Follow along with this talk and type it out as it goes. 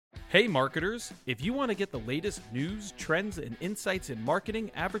Hey marketers, if you want to get the latest news, trends, and insights in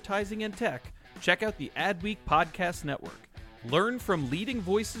marketing, advertising, and tech, check out the Adweek Podcast Network. Learn from leading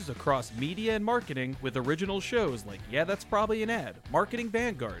voices across media and marketing with original shows like Yeah, That's Probably an Ad, Marketing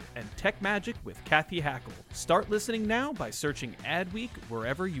Vanguard, and Tech Magic with Kathy Hackle. Start listening now by searching Adweek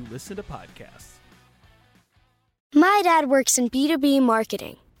wherever you listen to podcasts. My dad works in B2B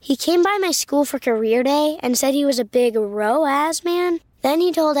marketing. He came by my school for career day and said he was a big ROAS man. Then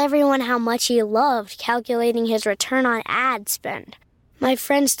he told everyone how much he loved calculating his return on ad spend. My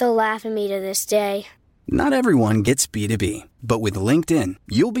friends still laugh at me to this day. Not everyone gets B2B, but with LinkedIn,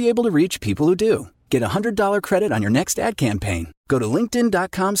 you'll be able to reach people who do. Get a $100 credit on your next ad campaign. Go to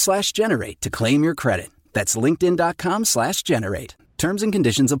linkedin.com/generate to claim your credit. That's linkedin.com/generate. Terms and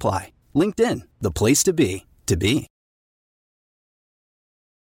conditions apply. LinkedIn, the place to be, to be.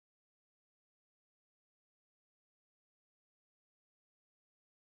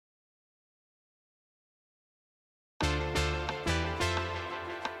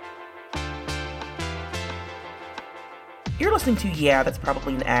 You're listening to Yeah, That's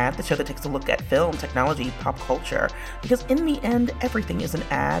Probably an Ad, the show that takes a look at film, technology, pop culture, because in the end, everything is an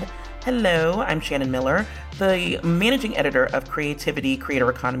ad. Hello, I'm Shannon Miller, the managing editor of Creativity, Creator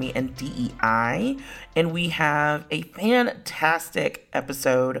Economy, and DEI, and we have a fantastic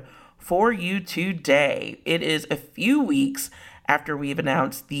episode for you today. It is a few weeks after we've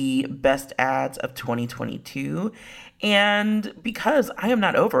announced the best ads of 2022, and because I am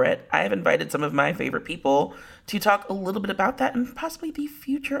not over it, I have invited some of my favorite people to talk a little bit about that and possibly the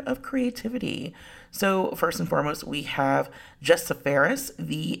future of creativity. So first and foremost, we have Jess Safaris,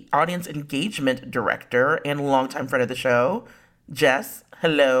 the audience engagement director and longtime friend of the show. Jess,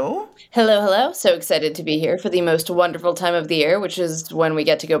 hello. Hello. So excited to be here for the most wonderful time of the year, which is when we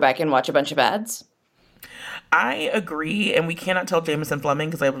get to go back and watch a bunch of ads. I agree, and we cannot tell Jameson Fleming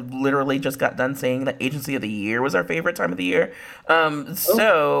because I literally just got done saying that Agency of the Year was our favorite time of the year.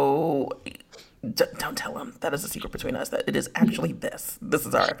 So don't tell him. That is a secret between us, that it is actually this. This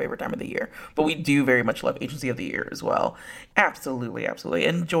is our favorite time of the year. But we do very much love Agency of the Year as well. Absolutely.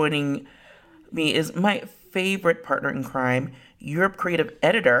 And joining me is my favorite partner in crime, Europe creative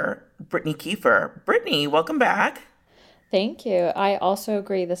editor, Brittany Kiefer. Brittany, welcome back. Thank you. I also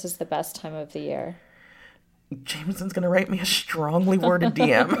agree this is the best time of the year. Jameson's going to write me a strongly worded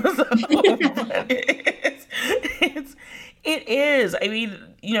DM. It is. I mean,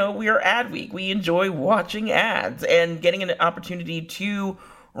 we are ad week. We enjoy watching ads, and getting an opportunity to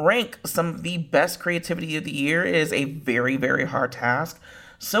rank some of the best creativity of the year is a very, very hard task.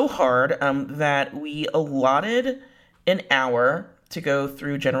 So hard that we allotted an hour to go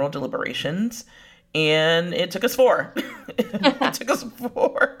through general deliberations, and it took us 4. It took us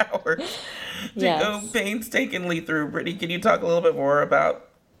 4 hours to go painstakingly through. Brittany, can you talk a little bit more about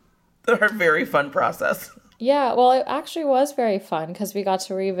our very fun process? Yeah, well, it actually was very fun because we got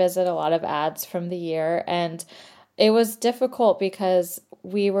to revisit a lot of ads from the year, and it was difficult because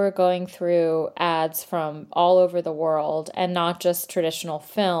we were going through ads from all over the world, and not just traditional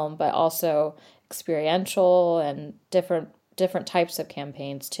film, but also experiential and different types of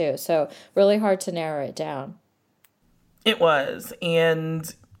campaigns too. So really hard to narrow it down. It was.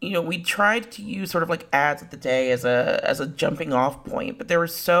 And, we tried to use sort of like ads of the day as a jumping off point, but there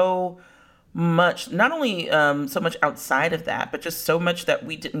was so much, not only so much outside of that, but just so much that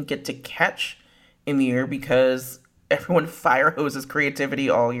we didn't get to catch in the year because everyone fire hoses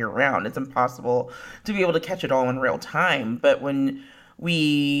creativity all year round. It's impossible to be able to catch it all in real time. But when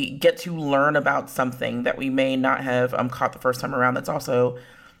we get to learn about something that we may not have caught the first time around, that's also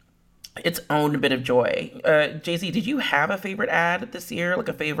its own bit of joy. JZ, did you have a favorite ad this year? Like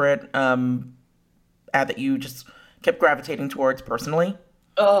a favorite ad that you just kept gravitating towards personally?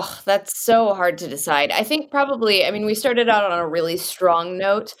 Oh, that's so hard to decide. I think probably, we started out on a really strong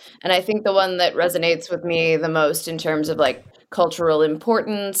note, and I think the one that resonates with me the most in terms of like cultural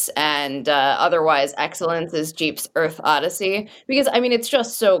importance and otherwise excellence is Jeep's Earth Odyssey, because it's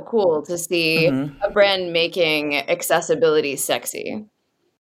just so cool to see a brand making accessibility sexy.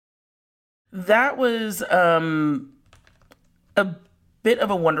 That was a bit of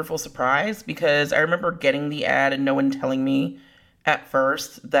a wonderful surprise, because I remember getting the ad and no one telling me at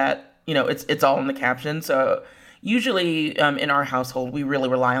first that, it's all in the caption. So usually in our household, we really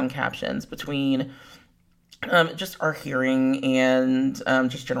rely on captions between just our hearing and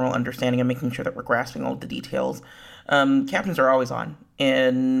just general understanding and making sure that we're grasping all of the details. Captions are always on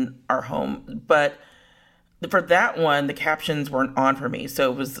in our home, but for that one, the captions weren't on for me.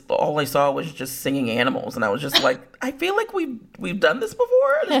 So it was, all I saw was just singing animals. And I was just like, I feel like we've done this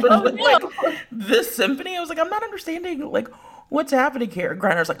before. Like this symphony. I was like, I'm not understanding like what's happening here?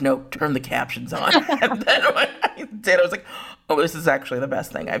 Greiner's like, no, turn the captions on. And then when I did, I was like, oh, this is actually the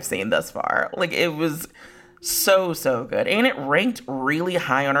best thing I've seen thus far. Like, it was so, so good. And it ranked really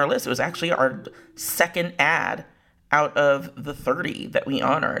high on our list. It was actually our second ad out of the 30 that we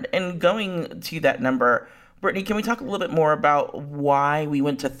honored. And going to that number, Brittany, can we talk a little bit more about why we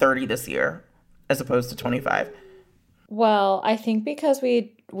went to 30 this year as opposed to 25? Well, I think because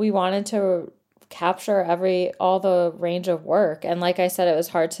we wanted to capture all the range of work. And like I said, it was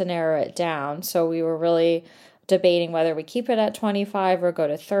hard to narrow it down. So we were really debating whether we keep it at 25 or go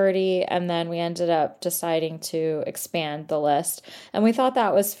to 30. And then we ended up deciding to expand the list. And we thought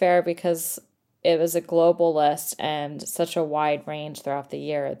that was fair because it was a global list and such a wide range throughout the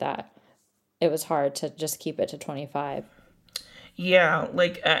year that it was hard to just keep it to 25. Yeah,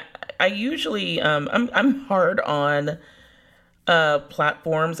 like I usually I'm hard on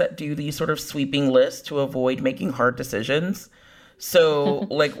platforms that do these sort of sweeping lists to avoid making hard decisions. So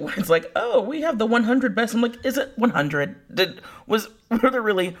like when it's like, oh, we have the 100 best. I'm like, is it 100? Were there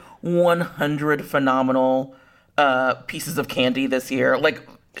really 100 phenomenal pieces of candy this year? Like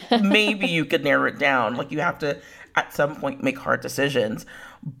maybe you could narrow it down. Like you have to at some point make hard decisions.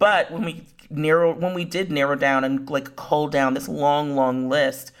 But when we did narrow down and like cull down this long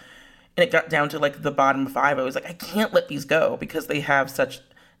list, and it got down to like the bottom 5, I was like, I can't let these go because they have such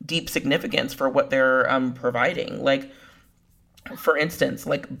deep significance for what they're providing. Like, for instance,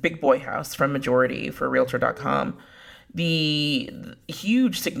 like Big Boy House from Majority for Realtor.com, the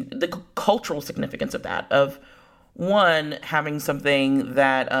cultural significance of that, of one, having something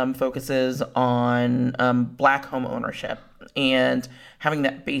that focuses on Black home ownership and having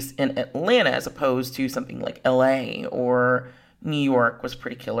that based in Atlanta as opposed to something like LA or New York was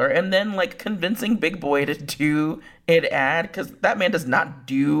pretty killer. And then like convincing Big Boy to do an ad, because that man does not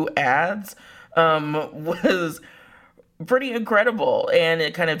do ads, was pretty incredible. And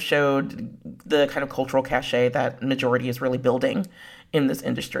it kind of showed the kind of cultural cachet that Majority is really building in this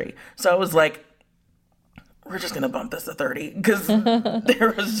industry. So I was like, we're just going to bump this to 30 because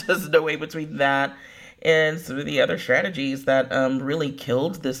there was just no way between that and some of the other strategies that really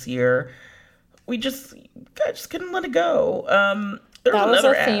killed this year. I just couldn't let it go. That was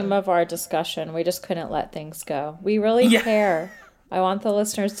a theme of our discussion. We just couldn't let things go. We really care. I want the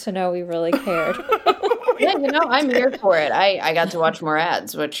listeners to know we really cared. Yeah, I'm here for it. I got to watch more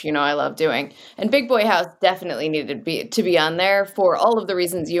ads, which, I love doing. And Big Boy House definitely needed to be on there for all of the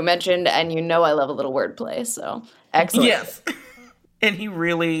reasons you mentioned. And I love a little wordplay. So excellent. Yes. And he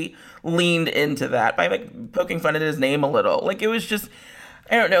really leaned into that by like poking fun at his name a little. Like it was just,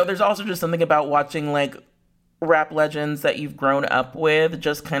 I don't know. There's also just something about watching like rap legends that you've grown up with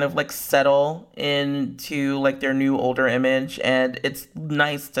just kind of like settle into like their new older image. And it's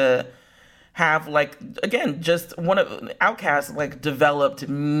nice to have like, again, just one of Outkast like developed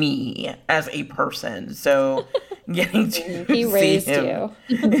me as a person. So getting to he see raised him,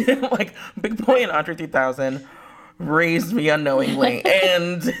 you. like Big Boy and Andre 3000 raised me unknowingly,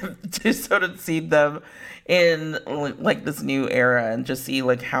 and to sort of see them in like this new era and just see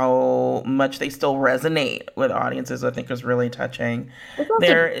like how much they still resonate with audiences, I think was really touching. It's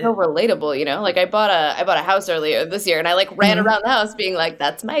also so relatable, Like I bought a house earlier this year, and I like ran around the house being like,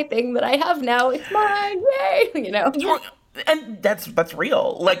 "That's my thing that I have now. It's mine, yay!" And that's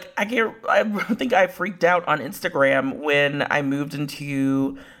real. Like I think I freaked out on Instagram when I moved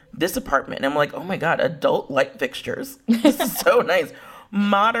into this apartment, and I'm like, oh my god, adult light fixtures. This is so nice.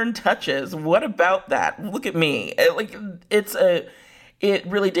 Modern touches. What about that? Look at me. It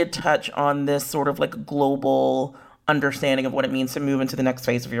really did touch on this sort of like global understanding of what it means to move into the next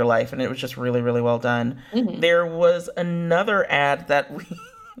phase of your life, and it was just really, really well done. Mm-hmm. There was another ad that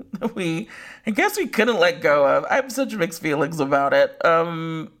we I guess we couldn't let go of. I have such mixed feelings about it.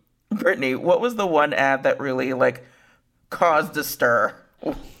 Brittany, what was the one ad that really like caused a stir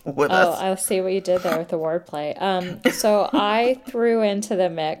with us? I see what you did there with the wordplay. So I threw into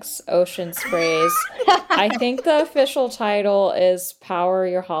the mix Ocean Sprays. I think the official title is Power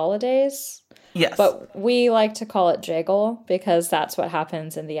Your Holidays. Yes. But we like to call it Jiggle because that's what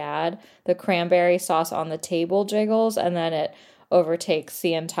happens in the ad. The cranberry sauce on the table jiggles, and then it overtakes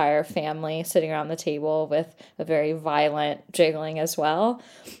the entire family sitting around the table with a very violent jiggling as well.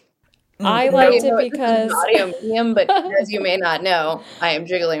 I liked it because this is audio medium, but as you may not know, I am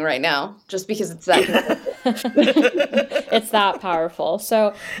jiggling right now just because it's that it's that powerful.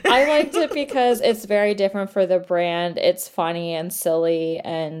 So I liked it because it's very different for the brand. It's funny and silly,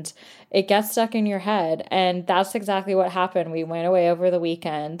 and it gets stuck in your head. And that's exactly what happened. We went away over the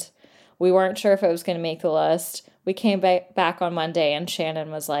weekend. We weren't sure if it was going to make the list. we came back on Monday and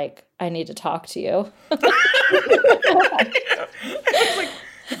Shannon was like, I need to talk to you.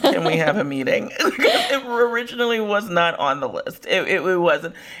 Can we have a meeting? It originally was not on the list. It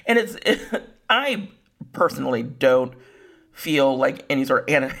wasn't. And I personally don't feel like any sort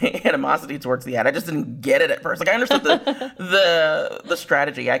of animosity towards the ad. I just didn't get it at first. Like, I understood the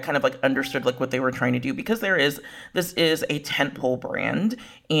strategy. I kind of like understood like what they were trying to do, because this is a tentpole brand,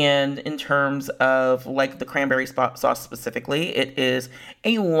 and in terms of like the cranberry sauce specifically, it is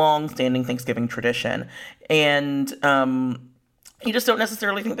a long-standing Thanksgiving tradition, and you just don't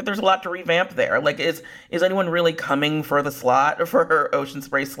necessarily think that there's a lot to revamp there. Like, is anyone really coming for the slot, for her Ocean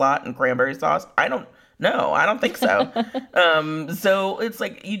Spray slot and cranberry sauce? No, I don't think so. So it's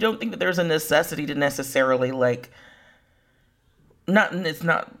like, you don't think that there's a necessity to necessarily like, it's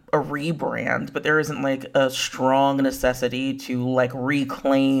not a rebrand, but there isn't like a strong necessity to like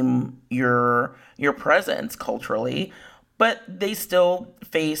reclaim your presence culturally. But they still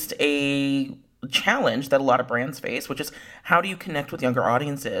faced a challenge that a lot of brands face, which is, how do you connect with younger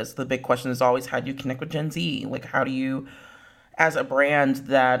audiences? The big question is always, how do you connect with Gen Z? Like, how do you, as a brand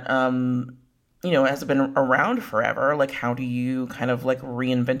that has been around forever, like, how do you kind of like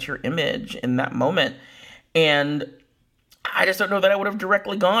reinvent your image in that moment? And I just don't know that I would have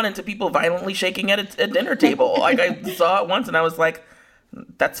directly gone into people violently shaking at a dinner table. Like, I saw it once and I was like,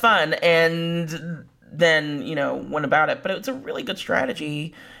 that's fun. And then, went about it. But it was a really good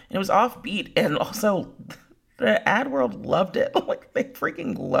strategy, and it was offbeat. And also, the ad world loved it. Like, they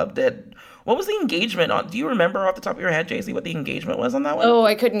freaking loved it. What was the engagement on? Do you remember off the top of your head, JC, what the engagement was on that one? Oh,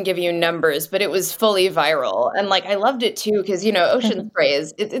 I couldn't give you numbers, but it was fully viral. And like, I loved it too, because, Ocean Spray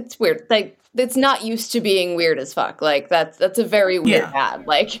it's weird. Like, it's not used to being weird as fuck. Like, that's a very weird ad.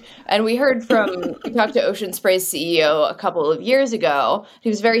 Like, and we talked to Ocean Spray's CEO a couple of years ago. He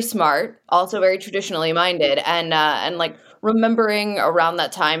was very smart, also very traditionally minded, and like, remembering around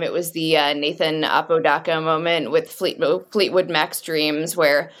that time, it was the Nathan Apodaca moment with Fleetwood Mac's Dreams,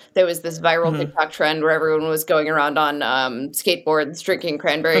 where there was this viral TikTok trend where everyone was going around on skateboards drinking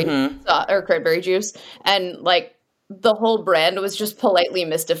cranberry juice, and like, the whole brand was just politely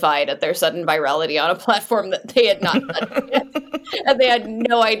mystified at their sudden virality on a platform that they had not done yet. And they had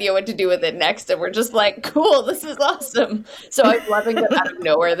no idea what to do with it next, and we're just like, cool, this is awesome. So I'm loving that out of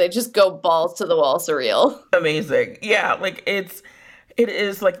nowhere they just go balls to the wall surreal. Amazing. Yeah, like, it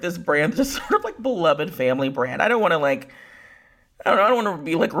is like this brand, just sort of like beloved family brand. I don't want to like, I don't want to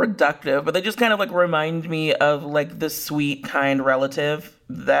be like reductive, but they just kind of like remind me of like the sweet, kind relative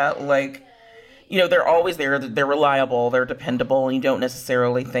that like, they're always there, they're reliable, they're dependable, and you don't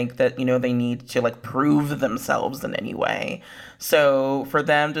necessarily think that, they need to like prove themselves in any way. So for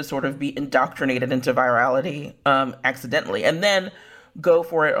them to sort of be indoctrinated into virality accidentally, and then go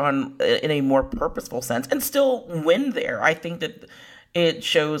for it in a more purposeful sense and still win there, I think that it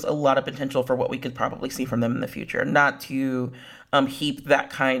shows a lot of potential for what we could probably see from them in the future. Not to heap that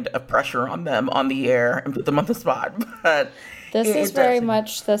kind of pressure on them on the air and put them on the spot, but this is very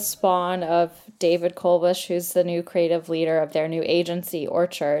much the spawn of David Kolbush, who's the new creative leader of their new agency,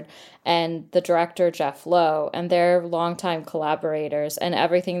 Orchard, and the director, Jeff Lowe, and they're longtime collaborators, and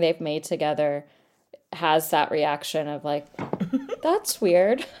everything they've made together has that reaction of like, that's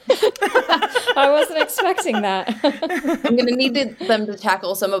weird. I wasn't expecting that. I'm going to need them to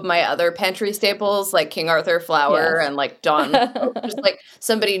tackle some of my other pantry staples, like King Arthur flour and like Dawn soap. Just like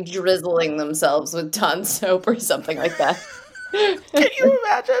somebody drizzling themselves with Dawn soap or something like that. Can you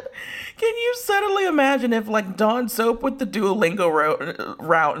imagine? Can you suddenly imagine if like Dawn soap with the Duolingo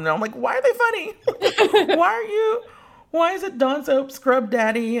route, and I'm like, why are they funny? Why is it Dawn soap, Scrub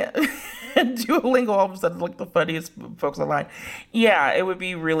Daddy, and Duolingo all of a sudden like the funniest folks online? Yeah, it would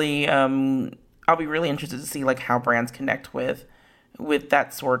be really, I'll be really interested to see like how brands connect with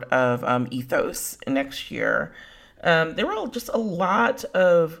that sort of ethos next year. There were just a lot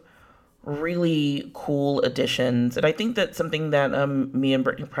of really cool additions, and I think that's something that me and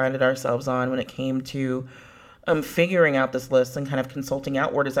Brittany prided ourselves on when it came to figuring out this list and kind of consulting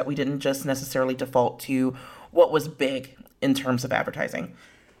outward, is that we didn't just necessarily default to what was big in terms of advertising.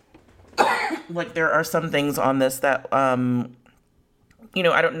 Like, there are some things on this that I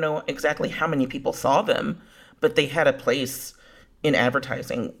don't know exactly how many people saw them, but they had a place in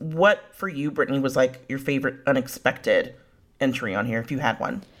advertising. What for you, Brittany, was like your favorite unexpected entry on here, if you had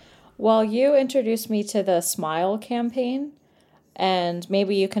one? Well, you introduced me to the Smile campaign, and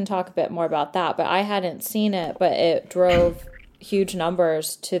maybe you can talk a bit more about that, but I hadn't seen it, but it drove huge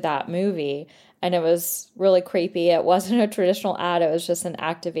numbers to that movie, and it was really creepy. It wasn't a traditional ad, it was just an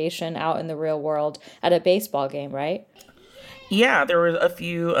activation out in the real world at a baseball game, right? Yeah, there were a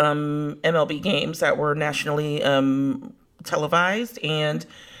few MLB games that were nationally televised, and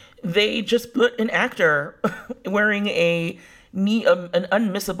they just put an actor wearing an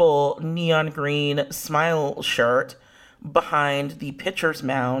unmissable neon green smile shirt behind the pitcher's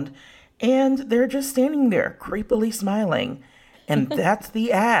mound, and they're just standing there creepily smiling. And that's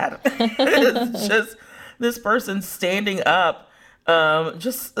the ad. It's just this person standing up,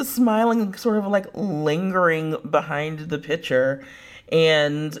 just smiling, sort of like lingering behind the pitcher.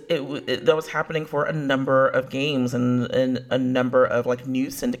 And that was happening for a number of games and a number of like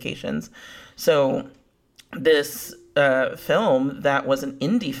news syndications. So this film that was an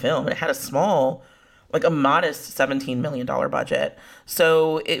indie film, it had a modest $17 million budget.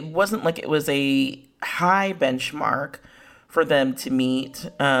 So it wasn't like it was a high benchmark for them to meet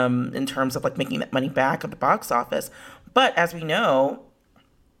in terms of like making that money back at the box office. But as we know,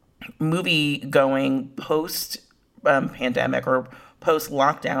 movie going post pandemic or post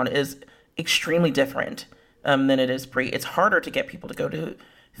lockdown is extremely different than it is pre. It's harder to get people to go to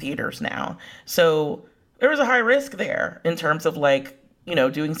theaters now. So there was a high risk there in terms of like,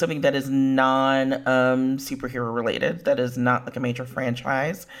 doing something that is non superhero related, that is not like a major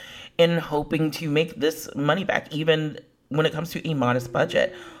franchise, and hoping to make this money back, even when it comes to a modest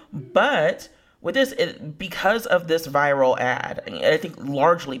budget. But with this, because of this viral ad, I think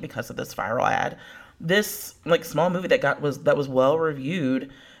largely because of this viral ad, this like small movie that was well reviewed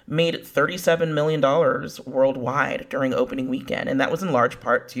made $37 million worldwide during opening weekend. And that was in large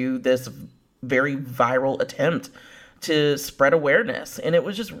part to this very viral attempt to spread awareness. And it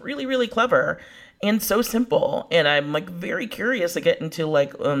was just really, really clever and so simple. And I'm like very curious to get into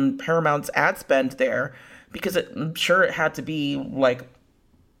like Paramount's ad spend there, because I'm sure it had to be like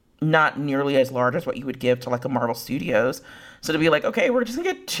not nearly as large as what you would give to like a Marvel Studios. So to be like, okay, we're just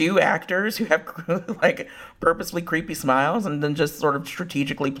gonna get two actors who have like purposely creepy smiles and then just sort of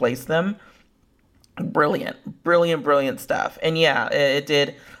strategically place them. Brilliant stuff. And yeah, it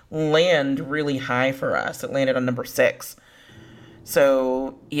did land really high for us. It landed on number 6.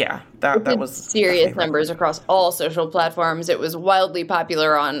 So yeah, that was serious numbers across all social platforms. It was wildly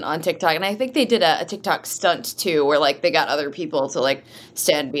popular on TikTok, and I think they did a TikTok stunt too, where like they got other people to like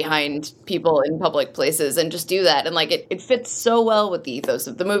stand behind people in public places and just do that. And like it fits so well with the ethos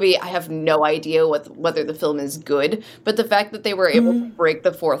of the movie. I have no idea whether the film is good, but the fact that they were able to break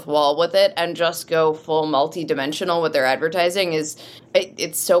the fourth wall with it and just go full multi-dimensional with their advertising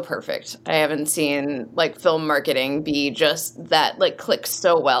it's so perfect. I haven't seen like film marketing be just that, like click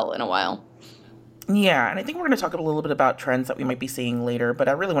so well in a while. Yeah, and I think we're going to talk a little bit about trends that we might be seeing later, but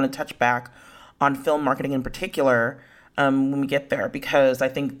I really want to touch back on film marketing in particular when we get there, because I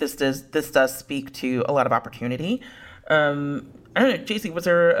think this does speak to a lot of opportunity. I don't know, JC, was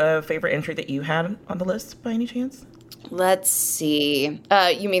there a favorite entry that you had on the list by any chance? Let's see.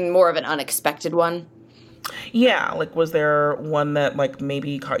 You mean more of an unexpected one? Yeah, like was there one that like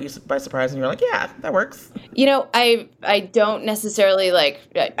maybe caught you by surprise and you're like, yeah, that works? I don't necessarily like,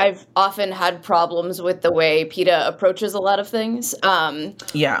 I've often had problems with the way PETA approaches a lot of things.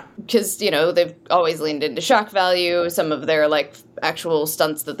 Yeah. Because, they've always leaned into shock value. Some of their like actual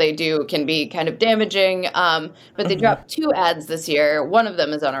stunts that they do can be kind of damaging. But they dropped 2 ads this year. One of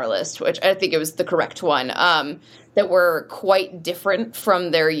them is on our list, which I think it was the correct one. That were quite different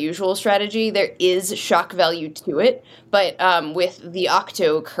from their usual strategy. There is shock value to it, but with The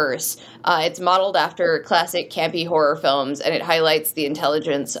Octo Curse, it's modeled after classic campy horror films, and it highlights the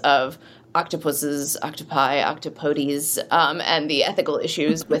intelligence of octopuses, octopi, octopodes, and the ethical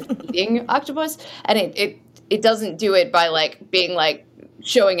issues with eating octopus. And it doesn't do it by like being like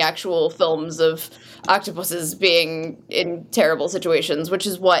showing actual films of octopuses being in terrible situations, which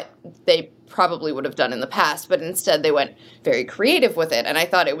is what they probably would have done in the past, but instead they went very creative with it, and I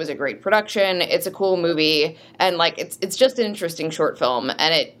thought it was a great production. It's a cool movie, and like it's just an interesting short film,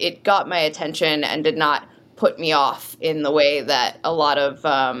 and it got my attention and did not put me off in the way that a lot of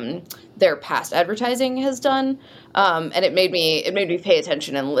their past advertising has done. And it made me pay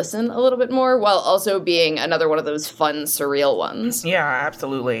attention and listen a little bit more, while also being another one of those fun, surreal ones. Yeah,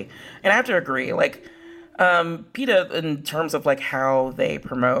 absolutely. And I have to agree, like, PETA, in terms of like how they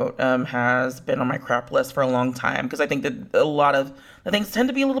promote, has been on my crap list for a long time, because I think that a lot of the things tend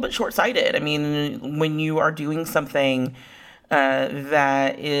to be a little bit short-sighted. I mean, when you are doing something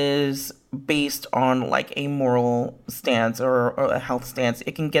that is based on like a moral stance or a health stance,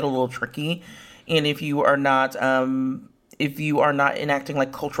 it can get a little tricky. And if you are not enacting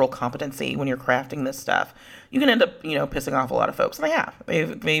like cultural competency when you're crafting this stuff, you can end up, pissing off a lot of folks. And they have.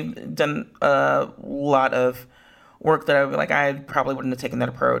 They've done a lot of work that I probably wouldn't have taken that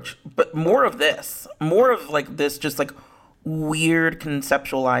approach. But more of like this just like weird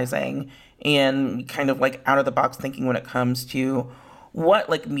conceptualizing and kind of like out of the box thinking when it comes to what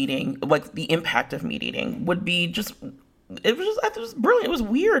like the impact of meat eating would be. It was brilliant. It was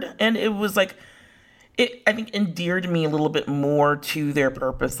weird. And it was like, I think endeared me a little bit more to their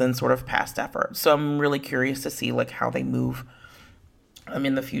purpose than sort of past efforts. So I'm really curious to see like how they move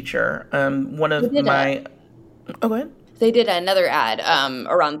in the future. Oh, go ahead. They did another ad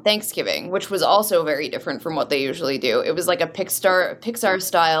around Thanksgiving, which was also very different from what they usually do. It was like a Pixar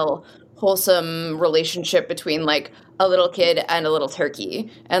style wholesome relationship between like a little kid and a little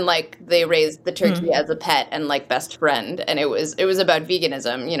turkey, and like they raised the turkey as a pet and like best friend, and it was about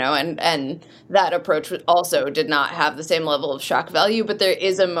veganism, you know, and that approach also did not have the same level of shock value. But there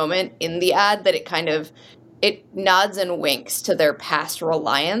is a moment in the ad that it nods and winks to their past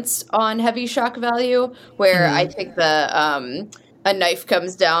reliance on heavy shock value, where I think a knife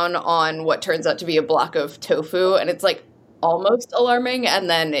comes down on what turns out to be a block of tofu, and it's like almost alarming, and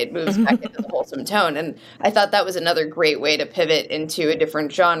then it moves back into the wholesome tone. And I thought that was another great way to pivot into a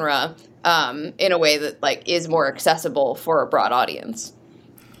different genre in a way that like is more accessible for a broad audience.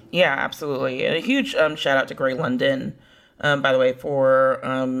 Yeah, absolutely. And a huge shout out to Grey London, by the way, for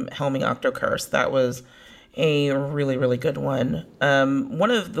helming Octocurse. That was a really, really good one. One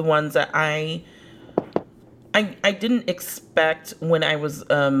of the ones that I didn't expect when I was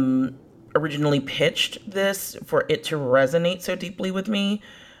originally pitched this for it to resonate so deeply with me,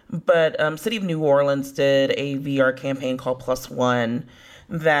 but City of New Orleans did a VR campaign called Plus One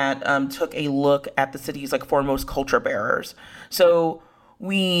that took a look at the city's like foremost culture bearers. So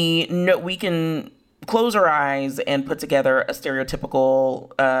we can close our eyes and put together a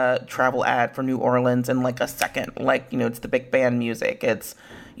stereotypical travel ad for New Orleans in like a second. Like, you know, it's the big band music, it's,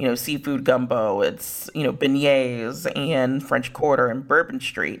 you know, seafood gumbo, it's, you know, beignets and French Quarter and Bourbon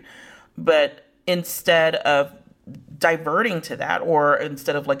Street. But instead of diverting to that, or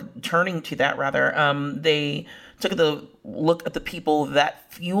instead of like turning to that rather, they took the look at the people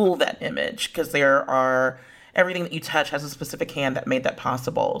that fuel that image, because everything that you touch has a specific hand that made that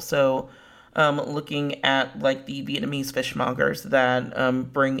possible. So looking at like the Vietnamese fishmongers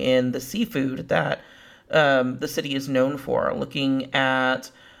that bring in the seafood that the city is known for, looking at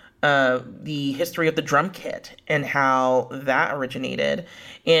the history of the drum kit and how that originated,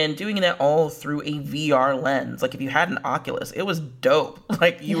 and doing that all through a VR lens. Like if you had an Oculus, it was dope.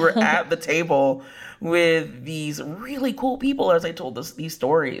 Like you were at the table with these really cool people as I told these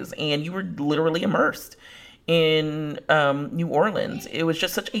stories, and you were literally immersed in New Orleans. It was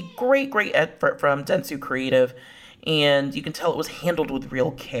just such a great effort from Dentsu Creative, and you can tell it was handled with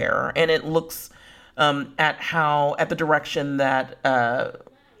real care. And it looks at the direction that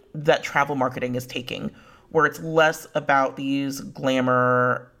travel marketing is taking, where it's less about these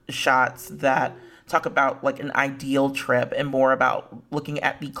glamour shots that talk about like an ideal trip and more about looking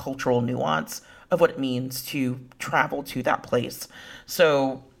at the cultural nuance of what it means to travel to that place.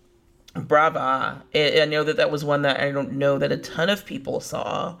 So brava. I know that was one that I don't know that a ton of people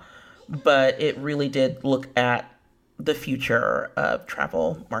saw, but it really did look at the future of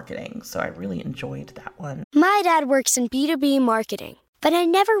travel marketing. So I really enjoyed that one. My dad works in B2B marketing, but I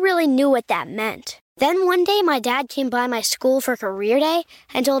never really knew what that meant. Then one day my dad came by my school for career day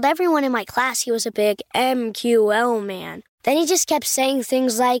and told everyone in my class he was a big MQL man. Then he just kept saying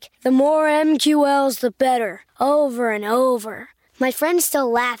things like, the more MQLs, the better, over and over. My friends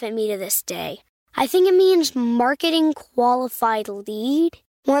still laugh at me to this day. I think it means marketing qualified lead.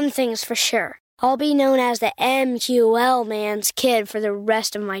 One thing's for sure, I'll be known as the MQL man's kid for the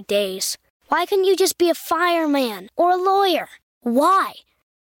rest of my days. Why couldn't you just be a fireman or a lawyer? Why?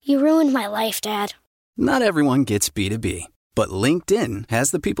 You ruined my life, Dad. Not everyone gets B2B, but LinkedIn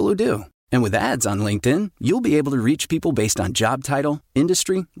has the people who do. And with ads on LinkedIn, you'll be able to reach people based on job title,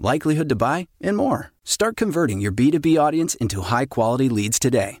 industry, likelihood to buy, and more. Start converting your B2B audience into high-quality leads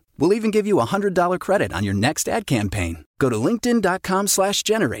today. We'll even give you a $100 credit on your next ad campaign. Go to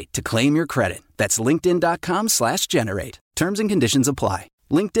linkedin.com/generate to claim your credit. That's linkedin.com/generate. Terms and conditions apply.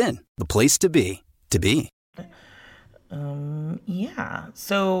 LinkedIn, the place to be, to be. Yeah,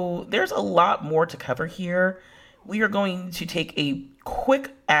 so there's a lot more to cover here. We are going to take a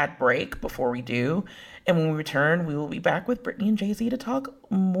quick ad break before we do. And when we return, we will be back with Brittany and Jay-Z to talk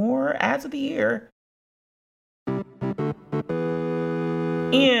more ads of the year.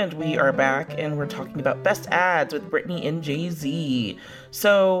 And we are back, and we're talking about best ads with Brittany and Jay-Z.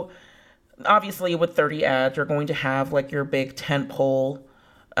 So obviously with 30 ads, you're going to have like your big tentpole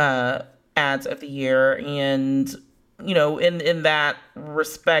ads of the year. And, you know, in that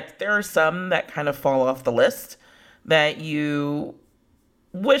respect, there are some that kind of fall off the list that you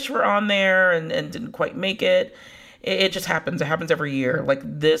wish were on there and didn't quite make it. it just happens. It happens every year. Like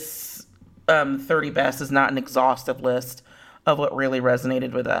this 30 Best is not an exhaustive list of what really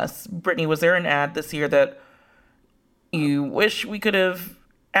resonated with us. Brittany, was there an ad this year that you wish we could have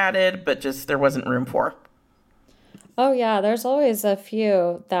added, but just there wasn't room for? Oh yeah, there's always a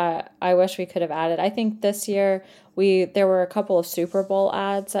few that I wish we could have added. I think this year there were a couple of Super Bowl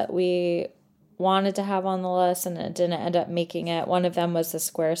ads that we wanted to have on the list and it didn't end up making it. One of them was the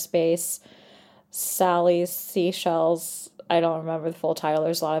Squarespace Sally Seashells. I don't remember the full title.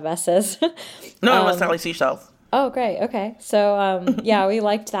 There's a lot of S's. No, it was Sally Seashells. Oh, great. Okay. So, yeah, we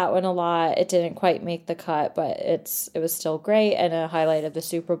liked that one a lot. It didn't quite make the cut, but it was still great and a highlight of the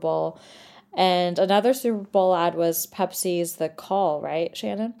Super Bowl. And another Super Bowl ad was Pepsi's The Call, right,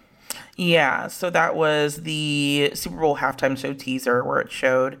 Shannon? Yeah, so that was the Super Bowl halftime show teaser where it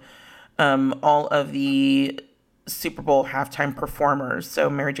showed all of the Super Bowl halftime performers. So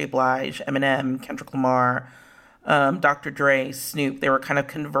Mary J. Blige, Eminem, Kendrick Lamar, Dr. Dre, Snoop. They were kind of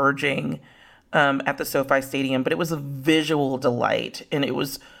converging at the SoFi Stadium, but it was a visual delight, and it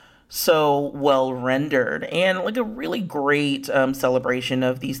was so well rendered, and like a really great celebration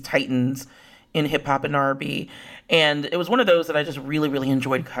of these titans in hip hop and R&B. And it was one of those that I just really, really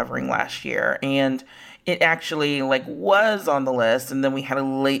enjoyed covering last year. And it actually like was on the list, and then we had a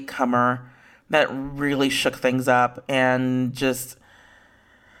latecomer that really shook things up, and just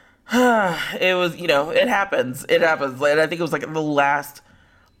it was, it happens. And I think it was like the last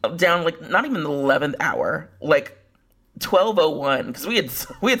down, like not even the 11th hour, like 12:01, because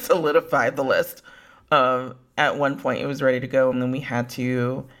we had solidified the list at one point. It was ready to go, and then we had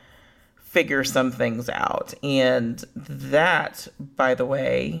to figure some things out. And that, by the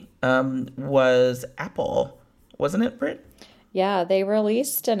way, was Apple, wasn't it, Britt? Yeah, they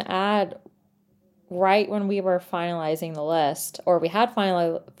released an ad right when we were finalizing the list, or we had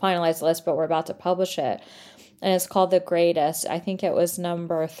finalized the list, but we're about to publish it. And it's called The Greatest. I think it was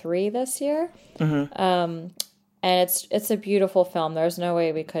number 3 this year. Mm-hmm. And it's a beautiful film. There's no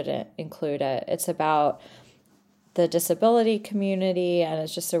way we couldn't include it. It's about the disability community, and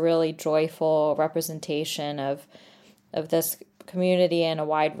it's just a really joyful representation of this community and a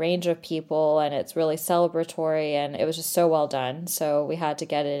wide range of people, and it's really celebratory, and it was just so well done. So we had to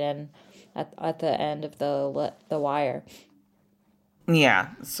get it in at the end of the wire. Yeah.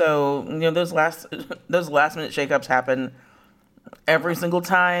 So, those last minute shakeups happen every single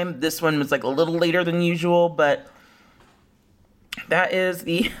time. This one was like a little later than usual, but that is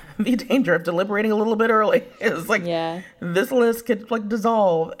the danger of deliberating a little bit early. It's like, yeah, this list could like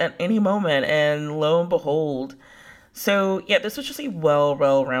dissolve at any moment, and lo and behold. So yeah, this was just a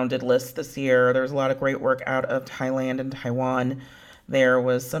well-rounded list this year. There was a lot of great work out of Thailand and Taiwan. There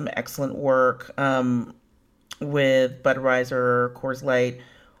was some excellent work with Budweiser, Coors Light,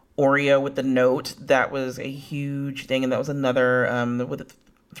 Oreo with the Note. That was a huge thing, and that was another with the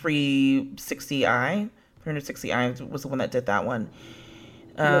 360i. 360i was the one that did that one.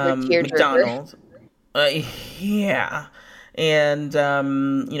 McDonald's. Yeah. And,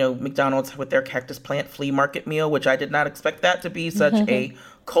 McDonald's with their cactus plant flea market meal, which I did not expect that to be such a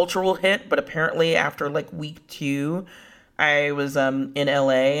cultural hit. But apparently after like week 2, I was in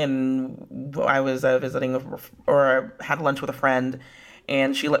LA, and I was visiting or had lunch with a friend,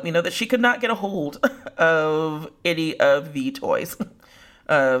 and she let me know that she could not get a hold of any of the toys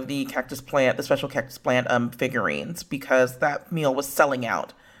of the special cactus plant figurines, because that meal was selling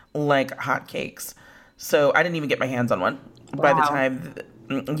out like hotcakes. So I didn't even get my hands on one. Wow. By the time,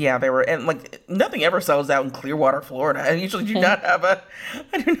 they were, and like nothing ever sells out in Clearwater, Florida. I usually do not have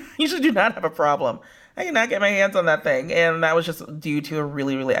a problem. I cannot get my hands on that thing, and that was just due to a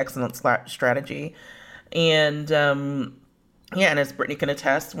really, really excellent strategy. And and as Brittany can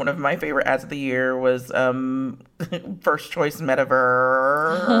attest, one of my favorite ads of the year was First Choice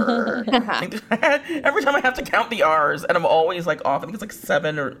Metaver. Every time I have to count the R's, and I'm always like off. I think it's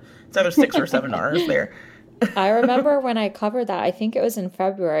either 6 or 7 R's there. I remember when I covered that, I think it was in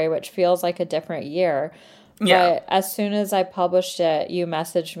February, which feels like a different year. Yeah. But as soon as I published it, you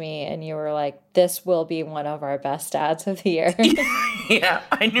messaged me and you were like, this will be one of our best ads of the year. Yeah,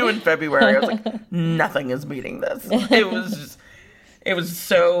 I knew in February. I was like, nothing is beating this. It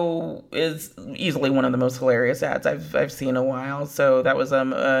is easily one of the most hilarious ads I've seen in a while. So that was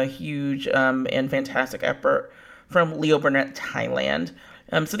a huge and fantastic effort from Leo Burnett, Thailand.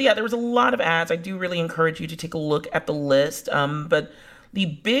 There was a lot of ads. I do really encourage you to take a look at the list. But the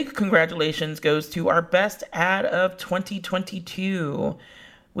big congratulations goes to our best ad of 2022,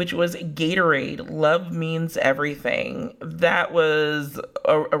 which was Gatorade. Love Means Everything. That was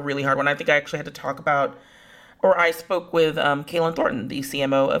a really hard one. I think I actually had to talk about Or I spoke with Kaylin Thornton, the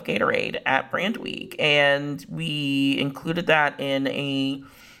CMO of Gatorade at Brand Week, and we included that in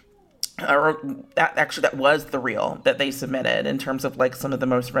that was the reel that they submitted in terms of like some of the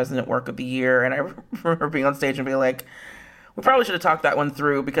most resonant work of the year. And I remember being on stage and being like, we probably should have talked that one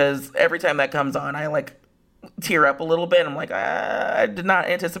through, because every time that comes on, I like tear up a little bit. I'm like, I did not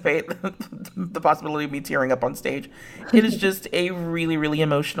anticipate the possibility of me tearing up on stage. It is just a really, really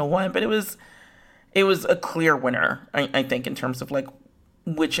emotional one, but it was a clear winner, I think, in terms of like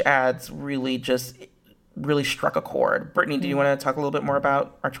which ads really struck a chord. Brittany, do you want to talk a little bit more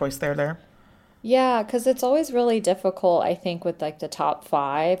about our choice there? Yeah, because it's always really difficult, I think, with like the top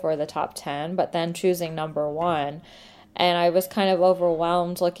 5 or the top 10, but then choosing number 1. And I was kind of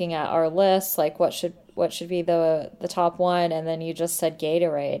overwhelmed looking at our list, like what should be the top 1, and then you just said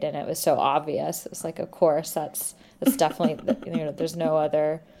Gatorade, and it was so obvious. It was like, of course, that's definitely there's no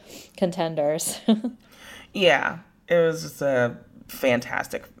other contenders. Yeah, it was just a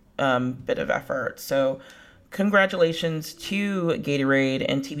fantastic bit of effort. So congratulations to Gatorade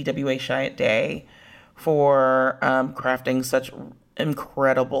and TBWA Chiat/Day for crafting such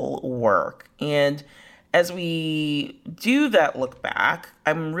incredible work. And as we do that look back,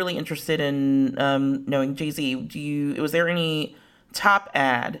 I'm really interested in knowing, Jay-Z, was there any top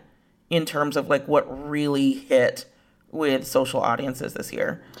ad in terms of like what really hit with social audiences this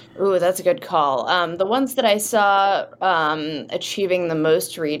year? Ooh, that's a good call. The ones that I saw achieving the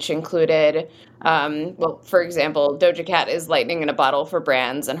most reach included, for example, Doja Cat is lightning in a bottle for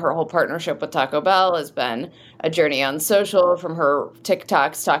brands, and her whole partnership with Taco Bell has been a journey on social, from her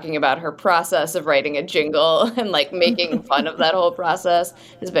TikToks talking about her process of writing a jingle and like making fun of that whole process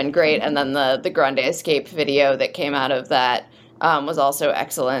has been great. And then the Grande Escape video that came out of that was also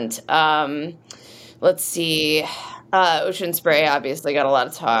excellent. Let's see. Ocean Spray obviously got a lot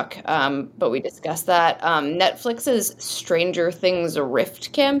of talk, but we discussed that. Netflix's Stranger Things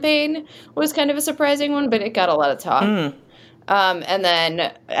Rift campaign was kind of a surprising one, but it got a lot of talk. And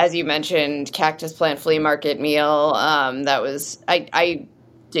then, as you mentioned, Cactus Plant Flea Market meal. That was, I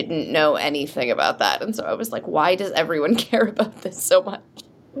didn't know anything about that. And so I was like, why does everyone care about this so much?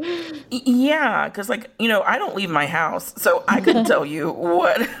 Yeah, because I don't leave my house, so I couldn't tell you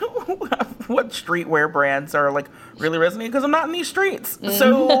what streetwear brands are like really resonating, because I'm not in these streets.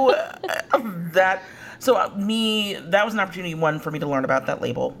 So that was an opportunity, one, for me to learn about that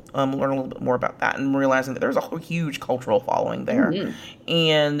label, learn a little bit more about that, and realizing that there's a huge cultural following there.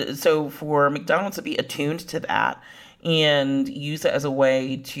 And so for McDonald's to be attuned to that and use it as a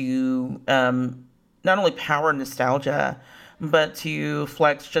way to not only power nostalgia, but to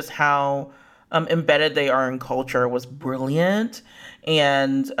flex just how embedded they are in culture was brilliant.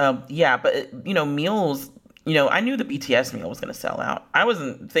 And but meals, I knew the BTS meal was going to sell out. I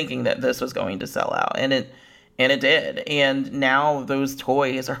wasn't thinking that this was going to sell out, and it did. And now those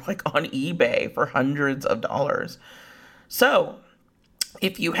toys are like on eBay for hundreds of dollars. So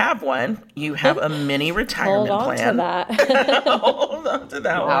if you have one, you have a mini retirement plan. Hold on to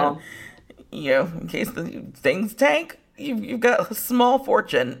that one. In case the things tank, you've got a small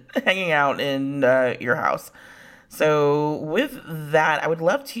fortune hanging out in your house. So with that, I would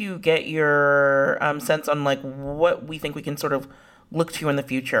love to get your sense on like what we think we can sort of look to in the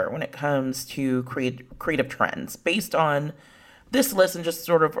future when it comes to creative trends based on this list and just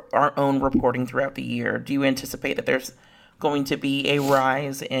sort of our own reporting throughout the year. Do you anticipate that there's going to be a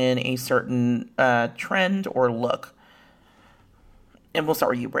rise in a certain trend or look? And we'll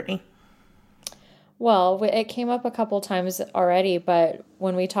start with you, Brittany. Well, it came up a couple times already, but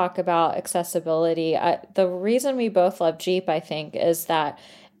when we talk about accessibility, the reason we both love Jeep, I think, is that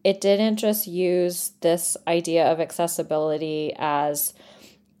it didn't just use this idea of accessibility as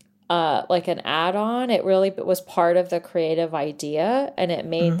like an add-on. It really was part of the creative idea, and it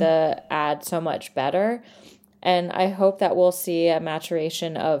made the ad so much better. And I hope that we'll see a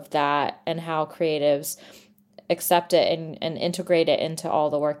maturation of that and how creatives accept it and integrate it into all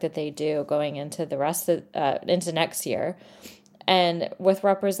the work that they do going into the rest of into next year. And with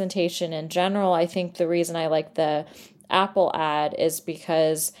representation in general, I think the reason I like the Apple ad is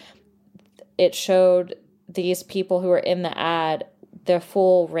because it showed these people who were in the ad the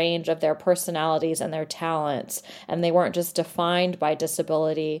full range of their personalities and their talents, and they weren't just defined by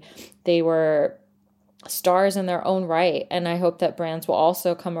disability. They were stars in their own right. And I hope that brands will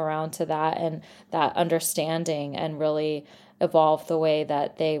also come around to that and that understanding and really evolve the way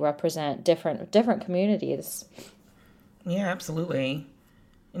that they represent different communities. Yeah, absolutely.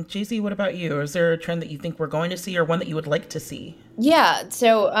 And Jay-Z, what about you? Is there a trend that you think we're going to see or one that you would like to see? Yeah.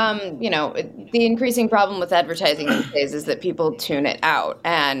 So, the increasing problem with advertising these days is that people tune it out.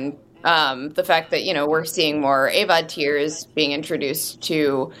 And The fact that, we're seeing more AVOD tiers being introduced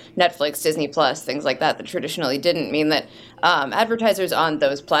to Netflix, Disney Plus, things like that traditionally didn't mean that advertisers on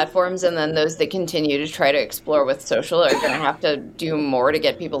those platforms and then those that continue to try to explore with social are going to have to do more to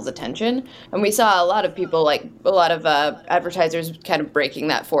get people's attention. And we saw a lot of people, advertisers kind of breaking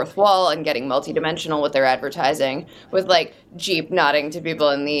that fourth wall and getting multidimensional with their advertising, with Jeep nodding to people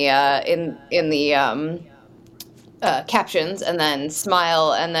in the captions, and then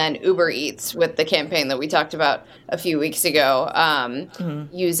Smile, and then Uber Eats with the campaign that we talked about a few weeks ago,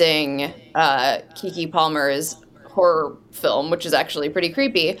 using Keke Palmer's horror film, which is actually pretty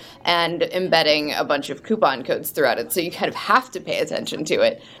creepy, and embedding a bunch of coupon codes throughout it. So you kind of have to pay attention to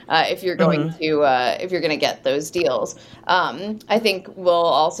it if you're going to get those deals. I think we'll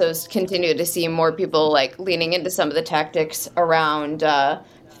also continue to see more people leaning into some of the tactics around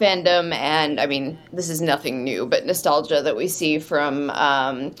fandom, and I mean, this is nothing new, but nostalgia that we see from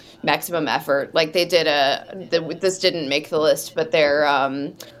Maximum Effort. They did this didn't make the list, but their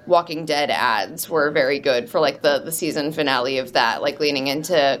Walking Dead ads were very good for the season finale of that, leaning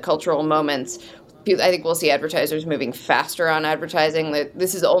into cultural moments. I think we'll see advertisers moving faster on advertising.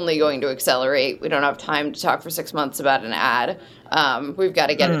 This is only going to accelerate. We don't have time to talk for 6 months about an ad. We've got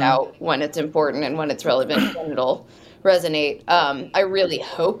to get it out when it's important and when it's relevant, and it'll resonate. I really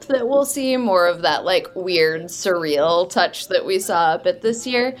hope that we'll see more of that weird surreal touch that we saw a bit this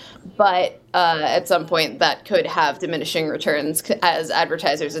year, but at some point that could have diminishing returns as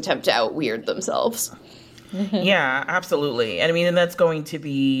advertisers attempt to out-weird themselves. Yeah, absolutely. And I mean, and that's going to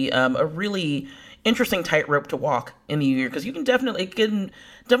be a really interesting tightrope to walk in the year, because you can definitely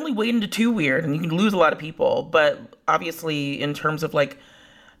wade into too weird and you can lose a lot of people. But obviously, in terms of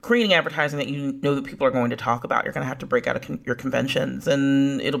creating advertising that you know that people are going to talk about, you're going to have to break out of your conventions.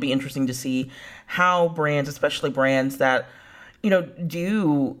 And it'll be interesting to see how brands, especially brands that,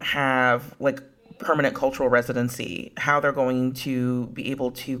 do have permanent cultural residency, how they're going to be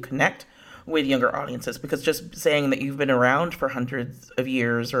able to connect with younger audiences. Because just saying that you've been around for hundreds of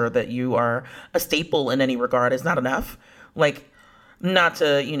years or that you are a staple in any regard is not enough. Not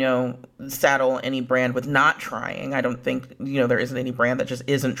to, saddle any brand with not trying. I don't think, there isn't any brand that just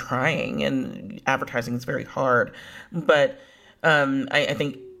isn't trying, and advertising is very hard. But I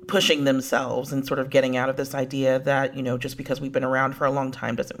think pushing themselves and sort of getting out of this idea that, just because we've been around for a long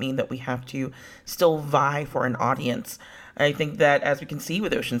time doesn't mean that we have to still vie for an audience. I think that, as we can see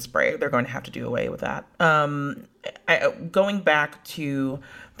with Ocean Spray, they're going to have to do away with that. Going back to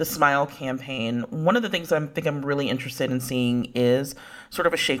the Smile campaign, one of the things I'm really interested in seeing is sort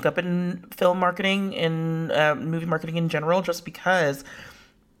of a shakeup in film marketing and movie marketing in general, just because,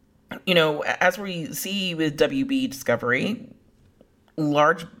 as we see with WB Discovery,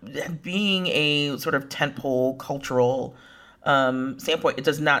 being a sort of tentpole cultural standpoint, it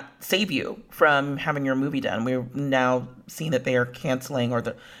does not save you from having your movie done. We're now seeing that they are canceling or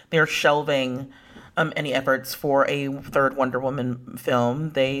they are shelving any efforts for a third Wonder Woman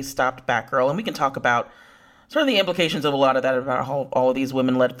film. They stopped Batgirl, and we can talk about sort of the implications of a lot of that, about how all of these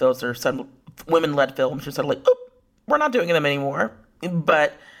women-led films are suddenly, we're not doing them anymore.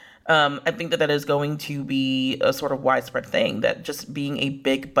 But I think that is going to be a sort of widespread thing, that just being a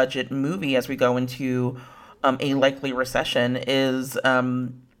big budget movie as we go into a likely recession is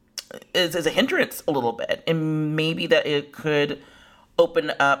a hindrance a little bit, and maybe that it could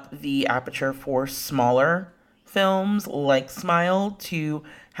open up the aperture for smaller films like Smile to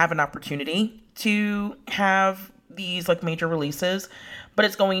have an opportunity to have these major releases. But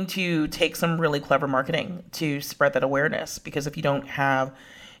it's going to take some really clever marketing to spread that awareness, because if you don't have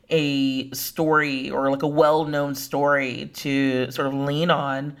a story or a well-known story to sort of lean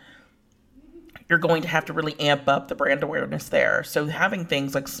on, you're going to have to really amp up the brand awareness there. So having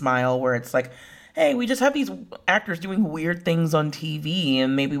things like Smile, where it's hey, we just have these actors doing weird things on TV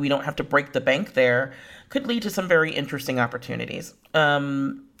and maybe we don't have to break the bank there, could lead to some very interesting opportunities.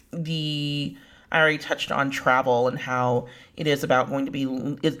 I already touched on travel and how it is going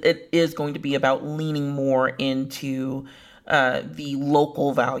to be about leaning more into the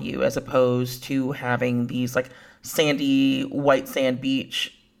local value, as opposed to having these sandy white sand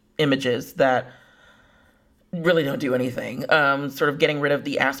beach images that really don't do anything. Sort of getting rid of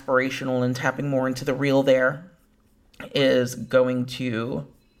the aspirational and tapping more into the real there is going to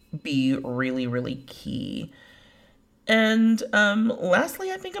be really, really key. And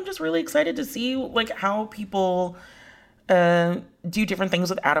lastly, I think I'm just really excited to see how people do different things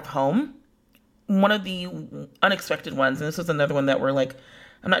with out of home. One of the unexpected ones, and this was another one that we're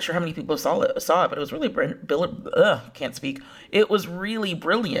I'm not sure how many people saw it, but it was really It was really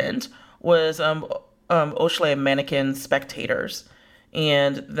brilliant. Was Oshla Mannequin Spectators,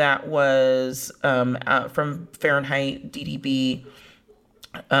 And that was from Fahrenheit DDB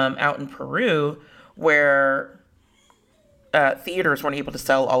out in Peru, where theaters weren't able to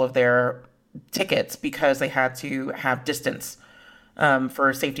sell all of their tickets because they had to have distance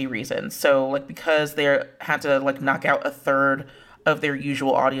for safety reasons. So, like, because they had to, like, knock out a third of their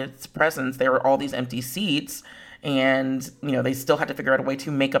usual audience presence, there were all these empty seats, and, you know, they still had to figure out a way to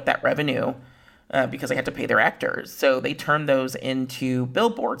make up that revenue because they had to pay their actors. So they turned those into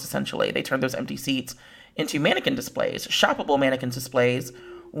billboards, essentially. They turned those empty seats into mannequin displays, shoppable mannequin displays,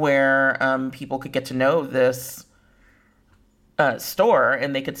 where people could get to know this store,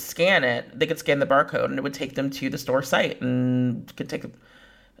 and they could scan it. They could scan the barcode, and it would take them to the store site, and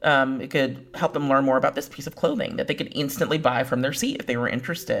it could help them learn more about this piece of clothing that they could instantly buy from their seat if they were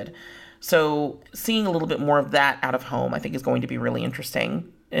interested. So seeing a little bit more of that out of home, I think, is going to be really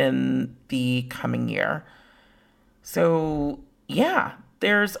interesting in the coming year. So yeah,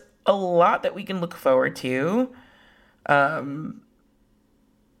 there's a lot that we can look forward to. But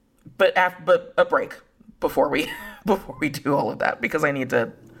a break before we do all of that, because I need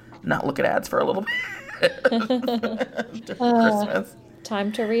to not look at ads for a little bit during Christmas.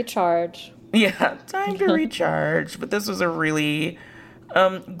 Time to recharge. Yeah, time to recharge. But this was a really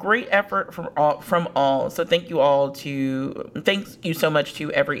great effort from all. So thank you so much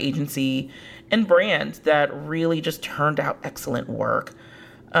to every agency and brand that really just turned out excellent work.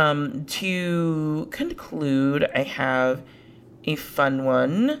 To conclude, I have a fun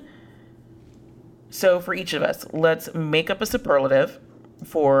one. So for each of us, let's make up a superlative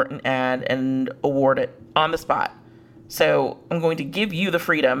for an ad and award it on the spot. So I'm going to give you the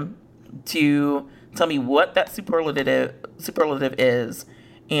freedom to tell me what that superlative is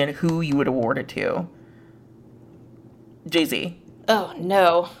and who you would award it to. Jay-Z. Oh,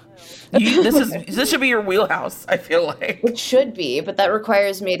 no. This should be your wheelhouse, I feel like. It should be, but that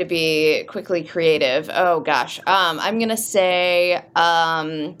requires me to be quickly creative. Oh, gosh. I'm going to say...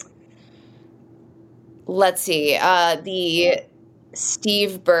 let's see. The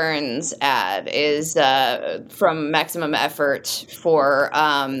Steve Burns ad is from Maximum Effort for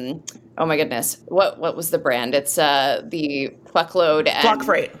oh my goodness, what was the brand? It's the Fuckload and Flock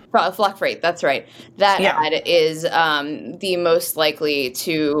Freight. Flock Freight, that's right. That ad is the most likely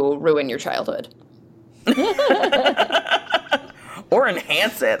to ruin your childhood. Or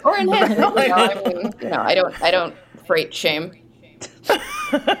enhance it. I don't freight shame.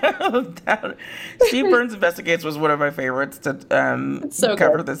 Steve Burns Investigates was one of my favorites to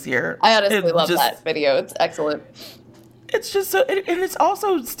cover this year. I honestly love that video. It's excellent. It's just so, and it's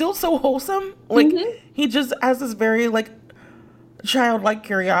also still so wholesome. Like, he just has this very, like, childlike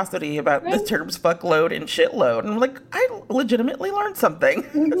curiosity about the terms fuckload and shitload. And I'm like, I legitimately learned something.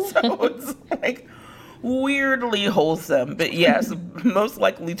 So it's, like, weirdly wholesome. But yes, most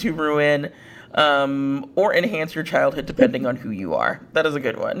likely to ruin or enhance your childhood depending on who you are. That is a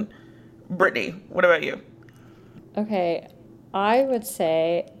good one. Brittany, what about you? Okay, I would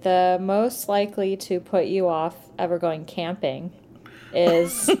say the most likely to put you off ever going camping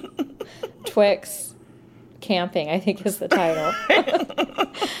is Twix Camping, I think is the title.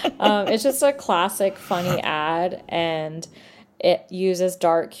 It's just a classic funny ad, and it uses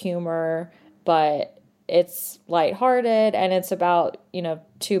dark humor, but it's lighthearted, and it's about,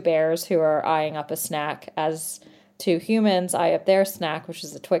 two bears who are eyeing up a snack as two humans eye up their snack, which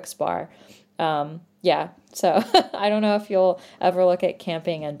is a Twix bar. So I don't know if you'll ever look at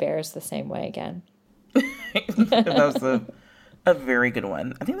camping and bears the same way again. That was a very good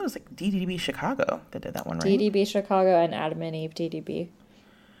one. I think that was like DDB Chicago that did that one, right? DDB Chicago and Adam and Eve DDB.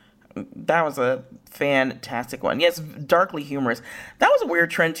 That was a fantastic one. Yes, darkly humorous. That was a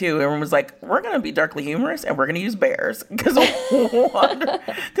weird trend too. Everyone was like, we're going to be darkly humorous and we're going to use bears. Because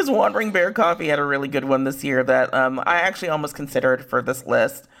Wandering Bear Coffee had a really good one this year that I actually almost considered for this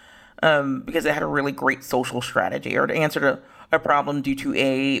list because it had a really great social strategy, or to answer a problem due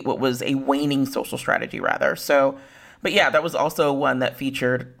to what was a waning social strategy rather. So, but yeah, that was also one that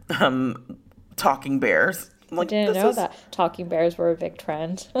featured talking bears. I didn't know that talking bears were a big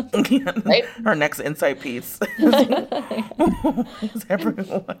trend. Right? Our next insight piece. Is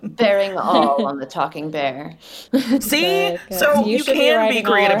everyone bearing all on the talking bear? See? So you can be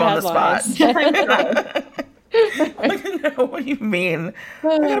creative on the spot. I know what you mean.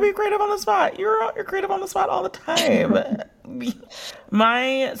 I gotta be creative on the spot. You're creative on the spot all the time.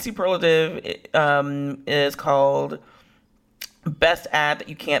 My superlative is called best ad that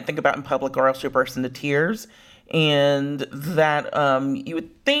you can't think about in public or else you'll burst into tears. And that you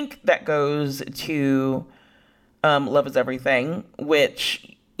would think that goes to Love Is Everything,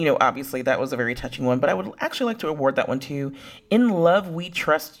 which, obviously that was a very touching one, but I would actually like to award that one to In Love We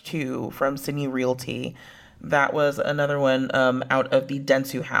Trust 2 from Sydney Realty. That was another one out of the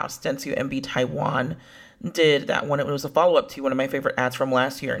Dentsu house. Dentsu MB Taiwan did that one. It was a follow-up to one of my favorite ads from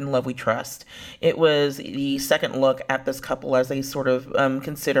last year, In Love We Trust. It was the second look at this couple as they sort of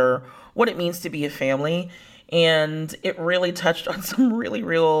consider what it means to be a family. And it really touched on some really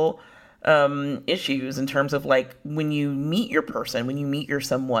real issues in terms of like when you meet your person, when you meet your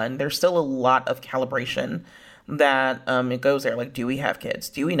someone, there's still a lot of calibration that it goes there. Like, do we have kids?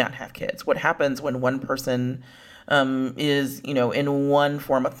 Do we not have kids? What happens when one person is, in one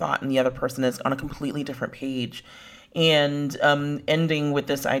form of thought and the other person is on a completely different page? And ending with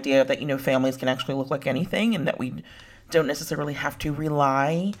this idea that, families can actually look like anything and that we don't necessarily have to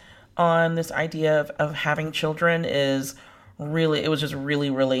rely on this idea of having children it was just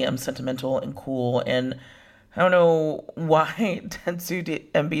really, really sentimental and cool. And I don't know why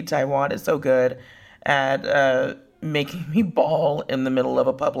Dentsu MB Taiwan is so good at making me bawl in the middle of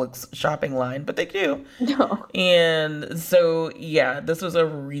a Publix shopping line, but they do. No. And so, yeah, this was a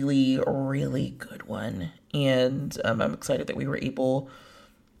really, really good one. And I'm excited that we were able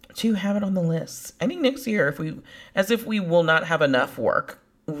to have it on the list. I think next year, if we will not have enough work,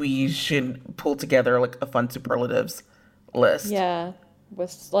 we should pull together like a fun superlatives list. Yeah.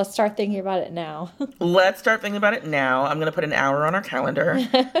 Let's start thinking about it now. Let's start thinking about it now. I'm going to put an hour on our calendar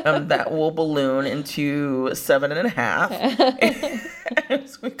that will balloon into 7.5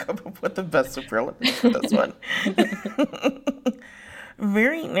 as we come up with the best superlatives for this one.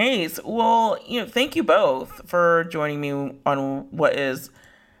 Very nice. Well, thank you both for joining me on what is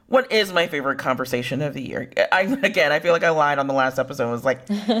my favorite conversation of the year. I feel like I lied on the last episode. I was like,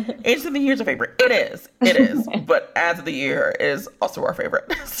 Ads of the Year is a favorite. It is. But Ads of the Year is also our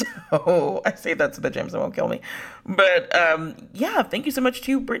favorite. So I say that so the James won't kill me. But thank you so much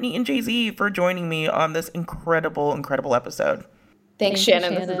to Brittany and Jay-Z for joining me on this incredible, incredible episode. Thanks,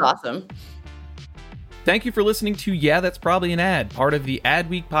 Shannon. This is awesome. Thank you for listening to Yeah, That's Probably an Ad, part of the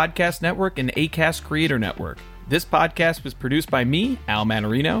Adweek Podcast Network and Acast Creator Network. This podcast was produced by me, Al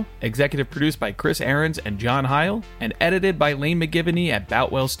Manarino, executive produced by Chris Ahrens and John Heil, and edited by Lane McGivney at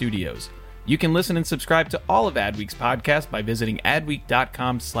Boutwell Studios. You can listen and subscribe to all of Adweek's podcasts by visiting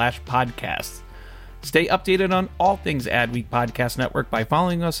adweek.com/podcasts. Stay updated on all things Adweek Podcast Network by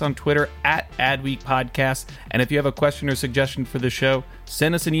following us on Twitter at Adweek Podcast. And if you have a question or suggestion for the show,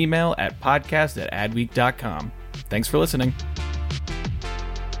 send us an email at podcast@adweek.com. Thanks for listening.